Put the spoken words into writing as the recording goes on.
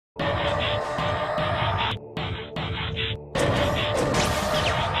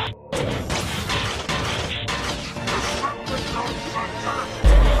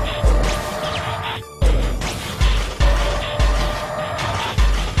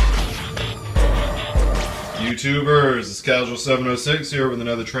YouTubers, it's Casual706 here with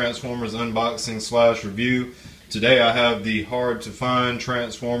another Transformers unboxing / review. Today I have the hard to find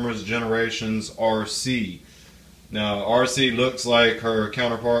Transformers Generations Arcee. Now Arcee looks like her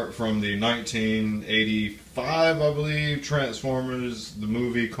counterpart from the 1985, I believe, Transformers the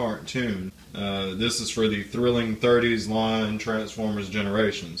movie cartoon. This is for the Thrilling 30s line Transformers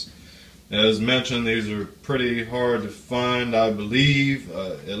Generations. As mentioned, these are pretty hard to find, I believe.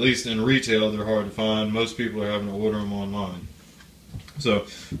 At least in retail, they're hard to find. Most people are having to order them online. So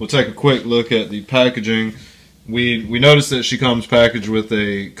we'll take a quick look at the packaging. We noticed that she comes packaged with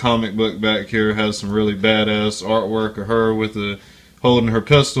a comic book back here. It has some really badass artwork of her with holding her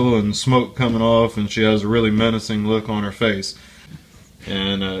pistol and smoke coming off, and she has a really menacing look on her face.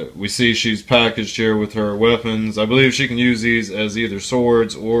 And we see she's packaged here with her weapons. I believe she can use these as either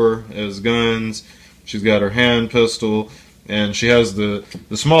swords or as guns. She's got her hand pistol, and she has the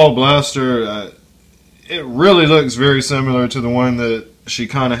small blaster. It really looks very similar to the one that she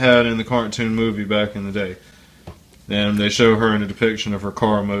kind of had in the cartoon movie back in the day. And they show her in a depiction of her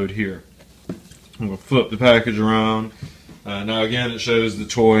car mode here. We'll flip the package around. Now again, it shows the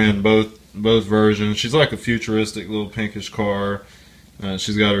toy in both versions. She's like a futuristic little pinkish car.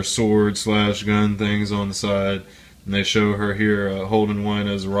 She's got her sword / gun things on the side, and they show her here holding one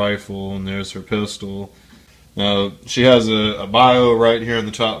as a rifle, and there's her pistol. She has a bio right here in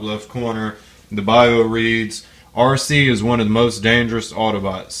the top left corner. The bio reads, Arcee is one of the most dangerous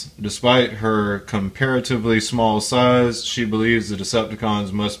Autobots. Despite her comparatively small size, she believes the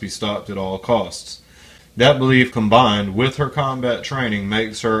Decepticons must be stopped at all costs. That belief, combined with her combat training,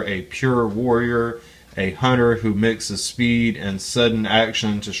 makes her a pure warrior, a hunter who mixes speed and sudden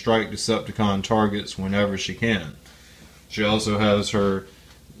action to strike Decepticon targets whenever she can. She also has her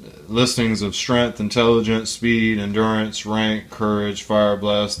listings of strength, intelligence, speed, endurance, rank, courage, fire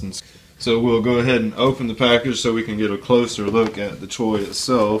blast, and so we'll go ahead and open the package so we can get a closer look at the toy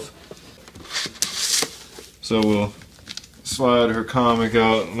itself. So we'll slide her comic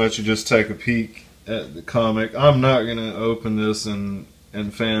out and let you just take a peek at the comic. I'm not going to open this and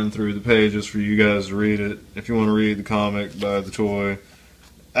fan through the pages for you guys to read it. If you want to read the comic, buy the toy.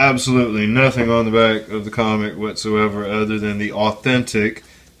 Absolutely nothing on the back of the comic whatsoever other than the authentic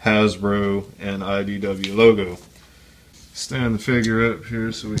Hasbro and IDW logo. Stand the figure up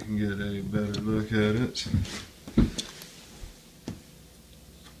here so we can get a better look at it.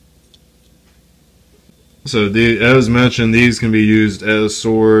 So as mentioned, these can be used as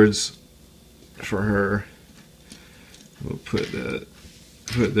swords for her. We'll put that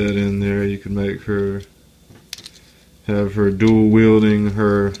in there. You can make her have her dual wielding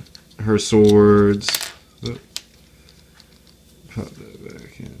her swords. Oh, pop that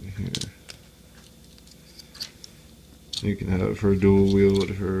back in here. You can have her dual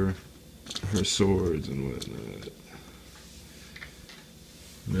wield her swords and whatnot.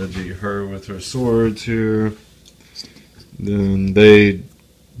 That'd be her with her swords here. Then they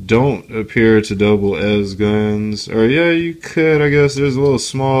don't appear to double as guns. Or yeah, you could, I guess. There's a little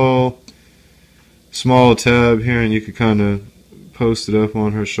small tab here, and you could kind of post it up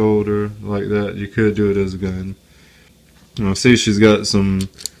on her shoulder like that. You could do it as a gun. Now see, she's got some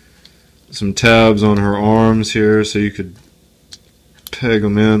tabs on her arms here, so you could peg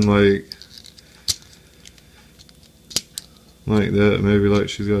them in like that. Maybe like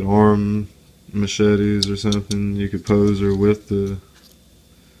she's got arm machetes or something. You could pose her with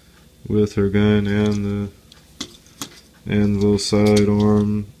her gun and the little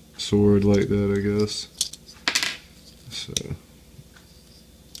sidearm sword like that, I guess. So,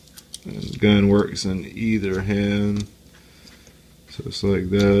 and the gun works in either hand. So it's like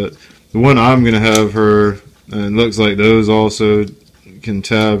that. The one I'm going to have her, and it looks like those also can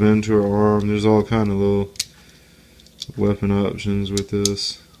tab into her arm. There's all kind of little weapon options with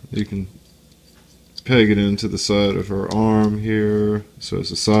this. You can peg it into the side of her arm here, so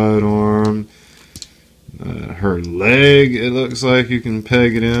it's a side arm. Her leg, it looks like you can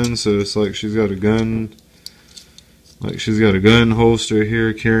peg it in, so it's like she's got a gun. Like she's got a gun holster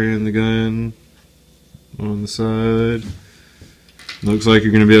here carrying the gun on the side. Looks like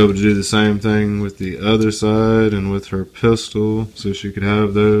you're going to be able to do the same thing with the other side and with her pistol, so she could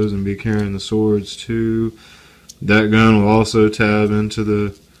have those and be carrying the swords too. That gun will also tab into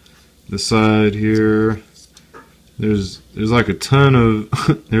the side here. There's like a ton of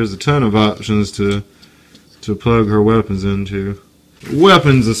there's a ton of options to plug her weapons into.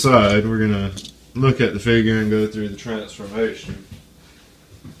 Weapons aside, we're going to look at the figure and go through the transformation.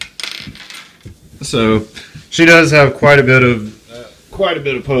 So she does have quite a bit of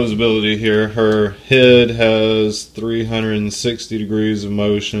posability here. Her head has 360 degrees of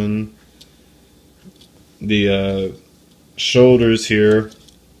motion. The shoulders here,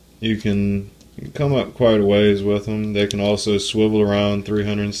 you can come up quite a ways with them. They can also swivel around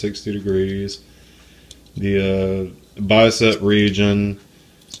 360 degrees. The bicep region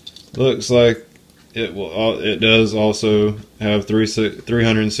looks like it does also have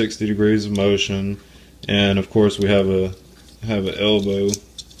 360 degrees of motion, and of course we have an elbow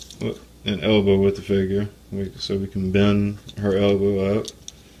with the figure, so we can bend her elbow up.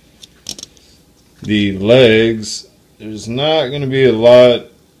 The legs, there's not going to be a lot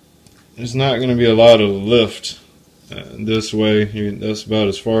of lift this way. That's about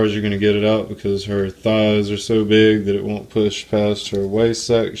as far as you're going to get it out, because her thighs are so big that it won't push past her waist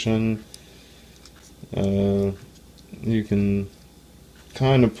section. You can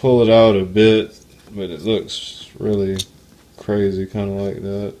kind of pull it out a bit, but it looks really crazy, kind of like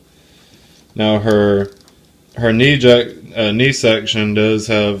that. Now her knee section does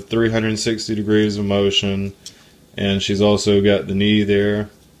have 360 degrees of motion, and she's also got the knee there.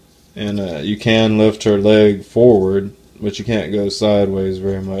 And you can lift her leg forward, but you can't go sideways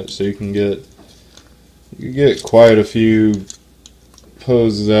very much. So you can get quite a few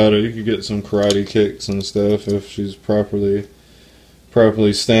poses out of it. You could get some karate kicks and stuff if she's properly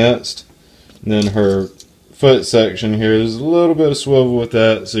stanced. And then her foot section here, there's a little bit of swivel with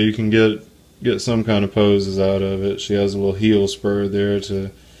that, so you can get some kind of poses out of it. She has a little heel spur there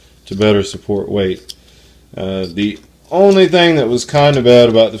to better support weight. The only thing that was kind of bad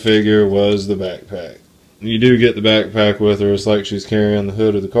about the figure was the backpack. You do get the backpack with her. It's like she's carrying the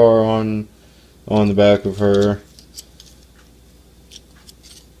hood of the car on the back of her.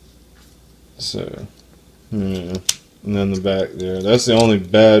 So, yeah. And then the back there. That's the only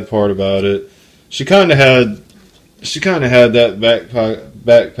bad part about it. She kind of had that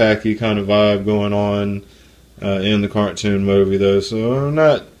backpacky kind of vibe going on in the cartoon movie, though. So I'm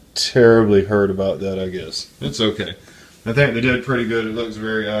not terribly hurt about that. I guess it's okay. I think they did pretty good. It looks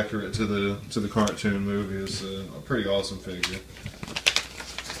very accurate to the cartoon movie. It's a pretty awesome figure.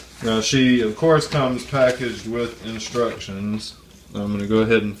 Now she, of course, comes packaged with instructions. I'm going to go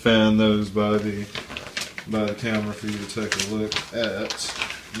ahead and fan those by the camera for you to take a look at.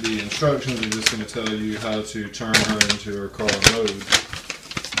 The instructions are just going to tell you how to turn her into her car mode.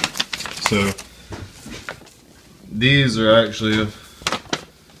 So these are actually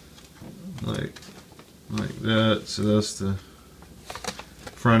like that. So that's the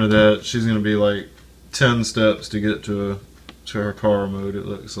front of that. She's going to be like 10 steps to get to her car mode, it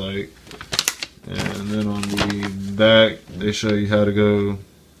looks like. And then on the back, they show you how to go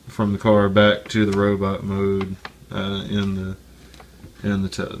from the car back to the robot mode in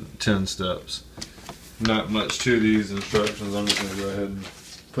the 10 steps. Not much to these instructions. I'm just going to go ahead and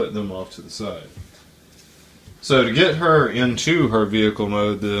put them off to the side. So to get her into her vehicle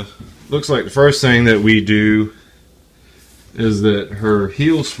mode, looks like the first thing that we do is that her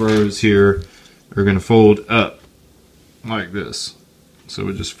heel spurs here are going to fold up like this. So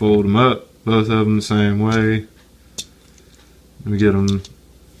we just fold them up, both of them the same way. We get them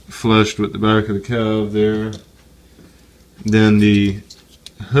flushed with the back of the calf there. Then the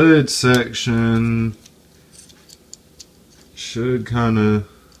hood section should kind of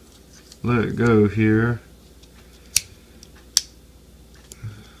let go here.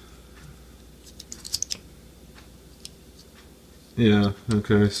 Yeah,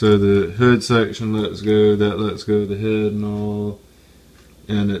 okay, so the hood section lets go, that lets go of the head and all,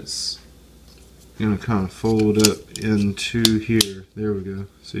 and it's going to kind of fold up into here. There we go,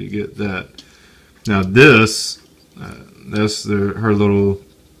 so you get that. Now this, that's her little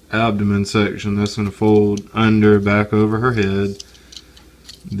abdomen section, that's going to fold under, back over her head.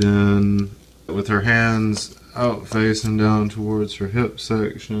 Then with her hands out facing down towards her hip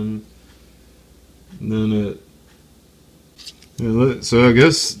section, then so I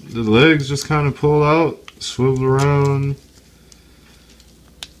guess the legs just kind of pull out, swivel around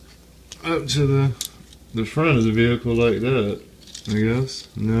up to the front of the vehicle like that, I guess.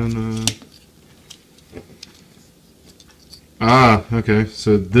 And then, okay,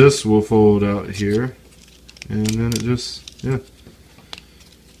 so this will fold out here, and then it just, yeah,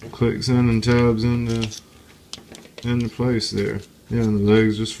 clicks in and tabs into place there. Yeah, and the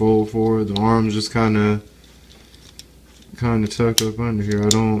legs just fold forward, the arms just kind of tuck up under here.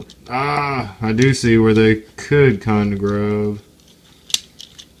 I do see where they could kind of grab,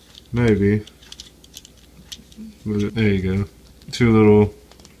 maybe, but there you go, two little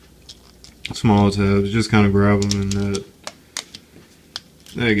small tabs, just kind of grab them, and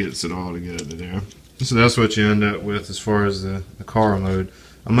that gets it all together there. So that's what you end up with as far as the car mode.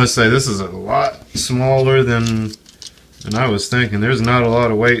 I must say this is a lot smaller than I was thinking. There's not a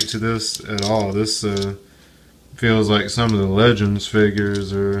lot of weight to this at all. This feels like some of the Legends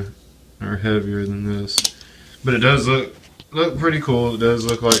figures are heavier than this, but it does look pretty cool. It does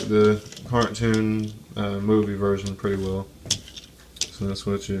look like the cartoon movie version pretty well. So that's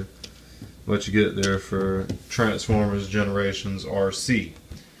what you get there for Transformers Generations Arcee.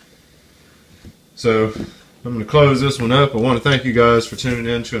 So I'm going to close this one up. I want to thank you guys for tuning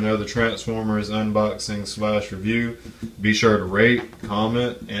in to another Transformers unboxing / review. Be sure to rate,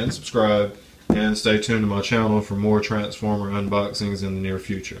 comment, and subscribe, and stay tuned to my channel for more Transformer unboxings in the near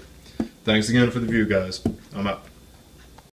future. Thanks again for the view, guys. I'm out.